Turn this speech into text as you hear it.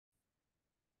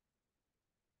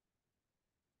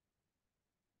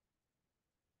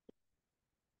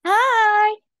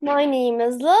My name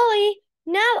is Lily.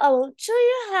 Now I will show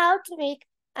you how to make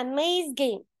a maze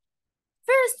game.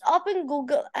 First, open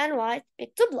Google and write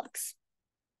Pictoblox.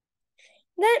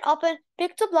 Then open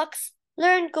Pictoblox,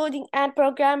 learn coding and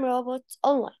program robots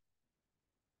online.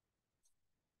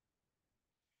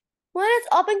 When it's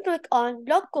open, click on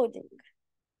block coding.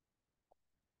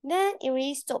 Then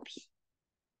erase Toby.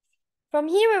 From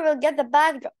here, we will get the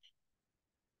backdrop.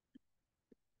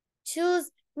 Choose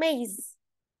maze.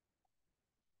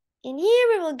 In here,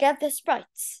 we will get the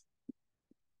sprites.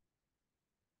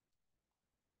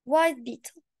 White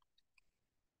beetle.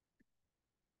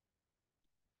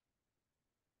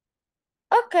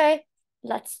 Okay,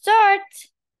 let's start.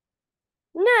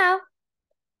 Now,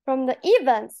 from the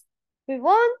events, we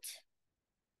want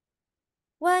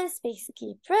when space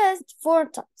key pressed 4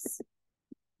 times.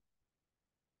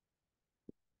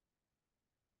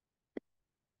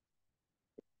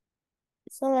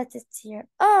 So let it here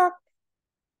up,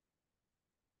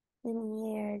 and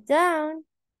here down,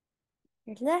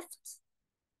 here left,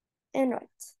 and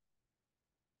right.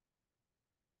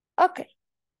 Okay.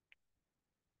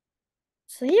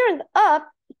 So here in the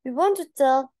up, we want to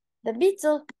tell the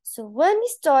beetle. So when we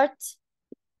start,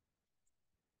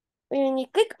 when you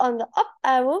click on the up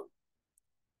arrow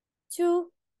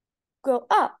to go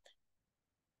up.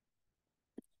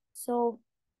 So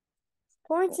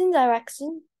point in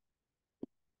direction,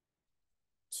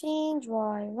 change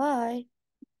Y,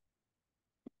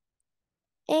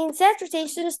 and set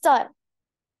rotation style.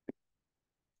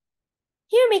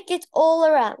 Here make it all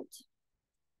around.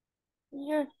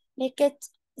 Here make it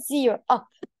 0 up.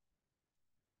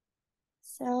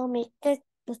 So make it,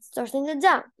 let's start in the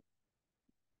down.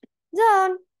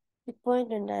 Down, we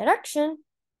point in direction.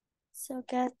 So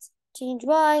get change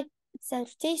Y, set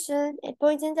rotation, and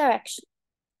point in direction.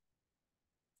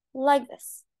 Like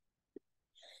this.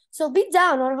 So be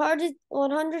down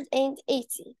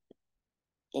 180.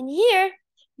 And here,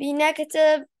 be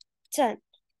negative 10.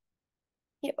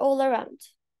 Here all around.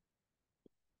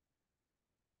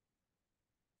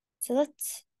 So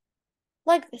that's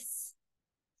like this.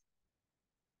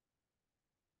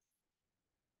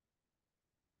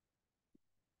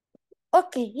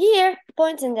 Okay, here,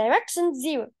 point in direction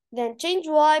 0. Then change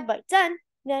Y by 10.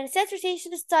 Then set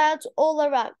rotation style to all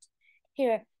around.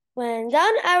 Here, when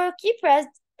down arrow key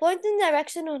pressed, point in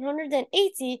direction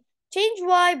 180, change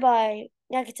Y by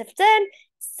negative 10,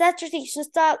 set rotation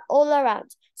style all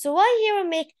around. So why here we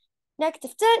make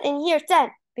negative 10 and here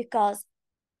 10? Because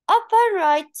up and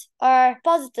right are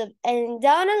positive and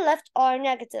down and left are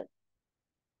negative.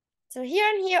 So here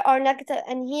and here are negative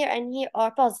and here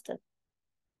are positive.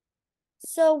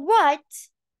 So right,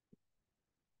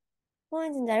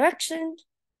 point in direction,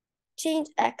 change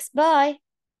X by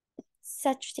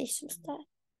set rotation style.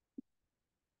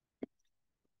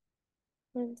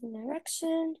 Point in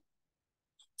direction,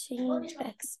 change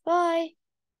X by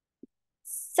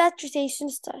set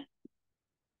rotation style.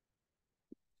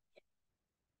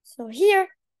 So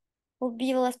here will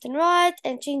be left and right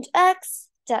and change X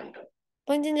 10.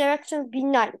 Point in direction will be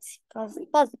 90 because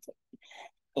it's positive.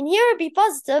 And here will be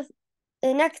positive,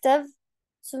 negative,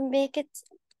 so make it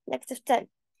negative 10.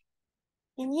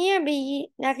 And here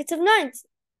be negative 90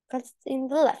 because it's in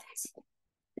the left.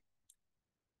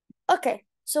 Okay,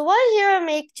 so why here I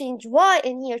make change Y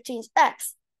and here change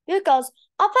X? Because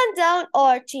up and down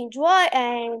are change Y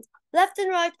and left and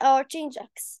right are change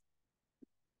X.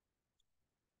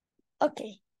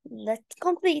 Okay, let's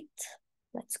complete.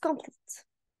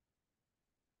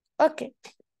 Okay,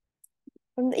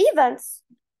 from the events,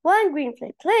 when green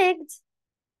flag clicked,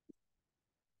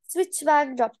 switch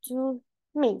backdrop to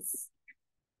maze.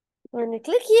 When we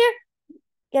click here,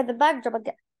 get the backdrop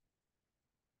again.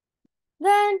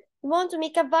 Then we want to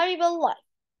make a variable life.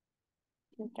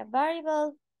 Make a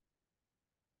variable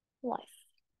life.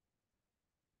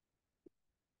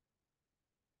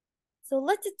 So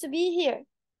let it to be here.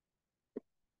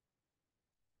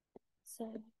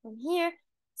 So from here,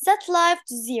 set life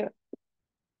to 0.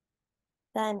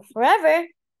 Then forever,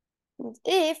 and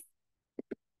if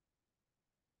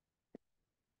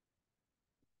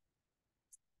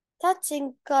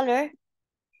touching color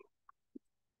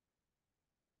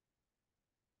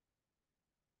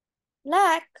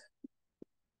black,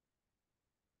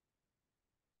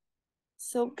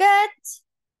 so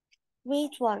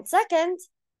wait 1 second,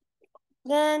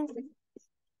 then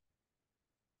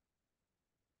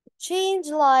change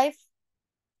life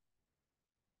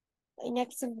by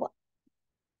 -1.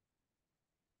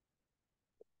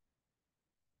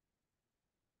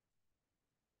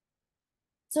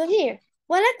 So here,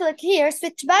 when I click here,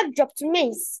 switch backdrop to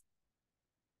maze.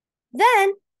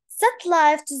 Then set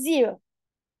life to 0.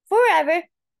 Forever,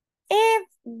 if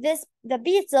the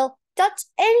beetle touch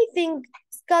anything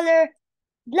color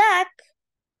black,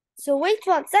 so wait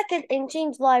 1 second and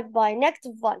change life by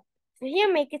 -1. So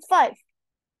here make it 5.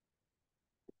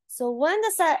 So when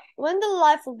the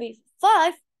life will be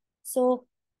 5, so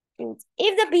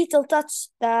if the beetle touch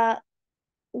the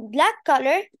black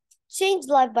color, change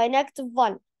life by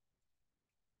 -1.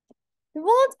 We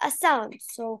want a sound,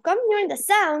 so come here in the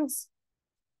sounds,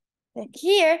 like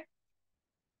here,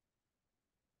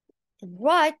 and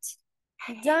write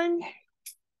down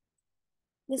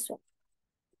this one.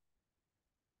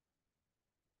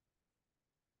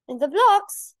 In the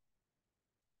blocks,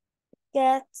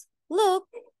 get, look,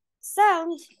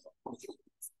 sound,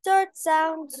 start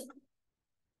sound.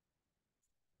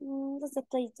 That's the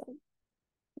title.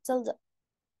 Tilde.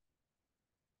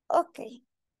 Okay.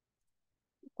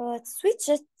 But switch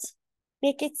it,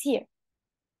 make it here.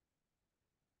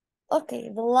 Okay,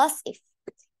 the last if.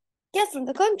 Get from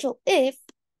the control if,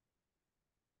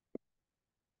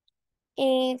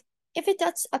 and if it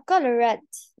touches a color red,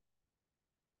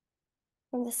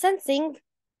 from the sensing,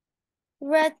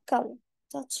 red color,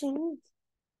 touching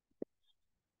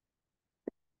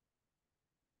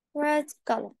red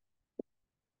color.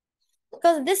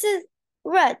 Because this is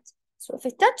red, so if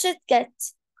it touch it, get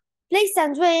play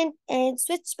sound win and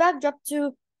switch backdrop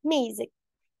to maze.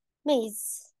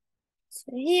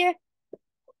 So here,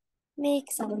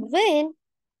 make sound win,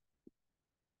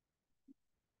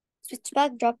 switch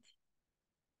backdrop,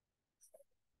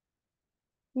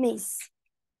 maze.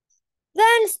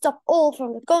 Then stop all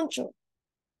from the control.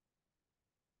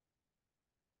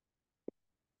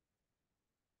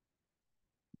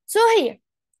 So here,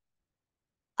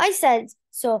 I said,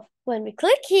 so when we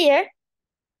click here,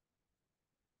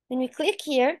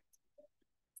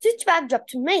 switch backdrop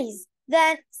to maze,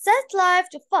 then set life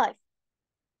to 5.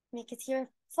 Make it here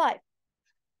 5.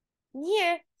 And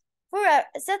here, forever,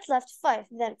 set life to 5.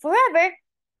 Then forever,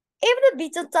 if the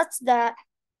beetle touch the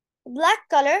black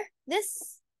color,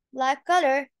 this black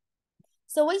color,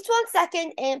 so wait 1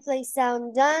 second and play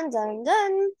sound done, done,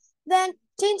 done. Then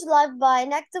change life by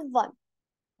 -1.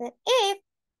 Then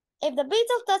if the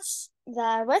beetle touch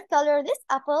the red color, this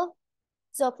apple,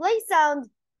 so play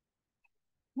sound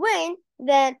win,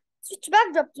 then switch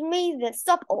backdrop to me, then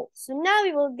stop all. So now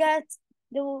we will get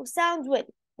the sound win.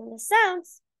 And the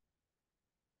sounds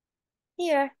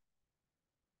here,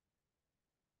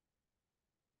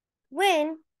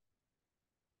 win,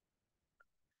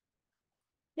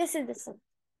 this is the sound.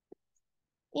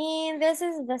 And this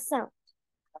is the sound.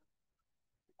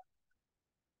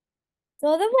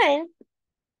 So the win,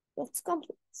 let's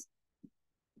complete.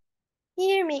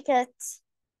 Here make it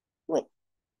win.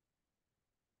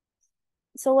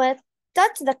 So when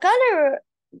touch the color,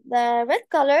 the red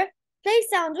color, play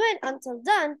sound win until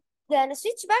done, then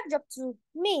switch backdrop to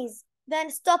maze, then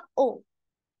stop all.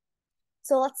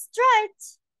 So let's try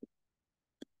it.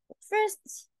 But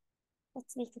first,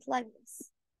 let's make it like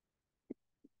this.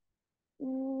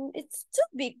 It's too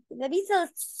big. The beetle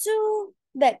is too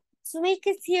big. So make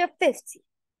it here 50.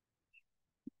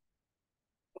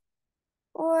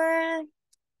 Or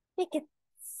make it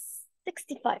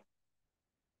 65.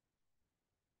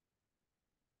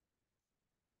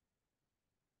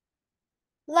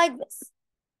 Like this.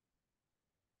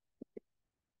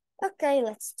 Okay,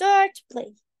 let's start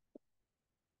play.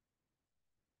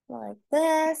 Like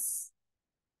this.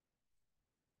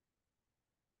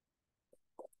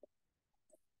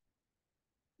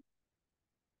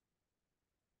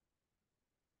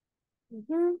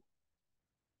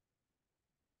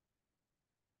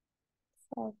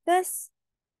 Like this.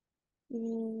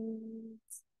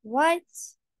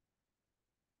 White.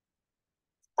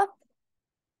 Up.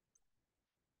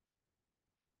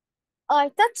 I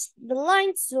touched the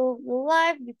line so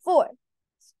live before.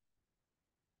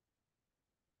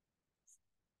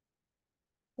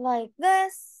 Like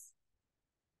this.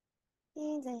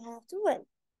 And I have to win.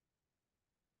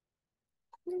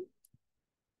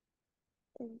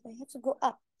 And I have to go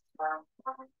up.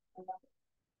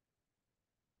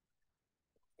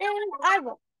 And I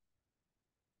will.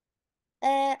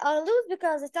 I'll lose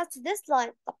because I touched this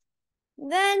line up.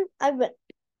 Then I win.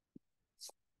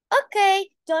 Okay,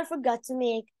 don't forget to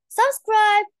make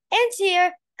subscribe and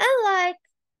share and like.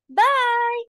 Bye!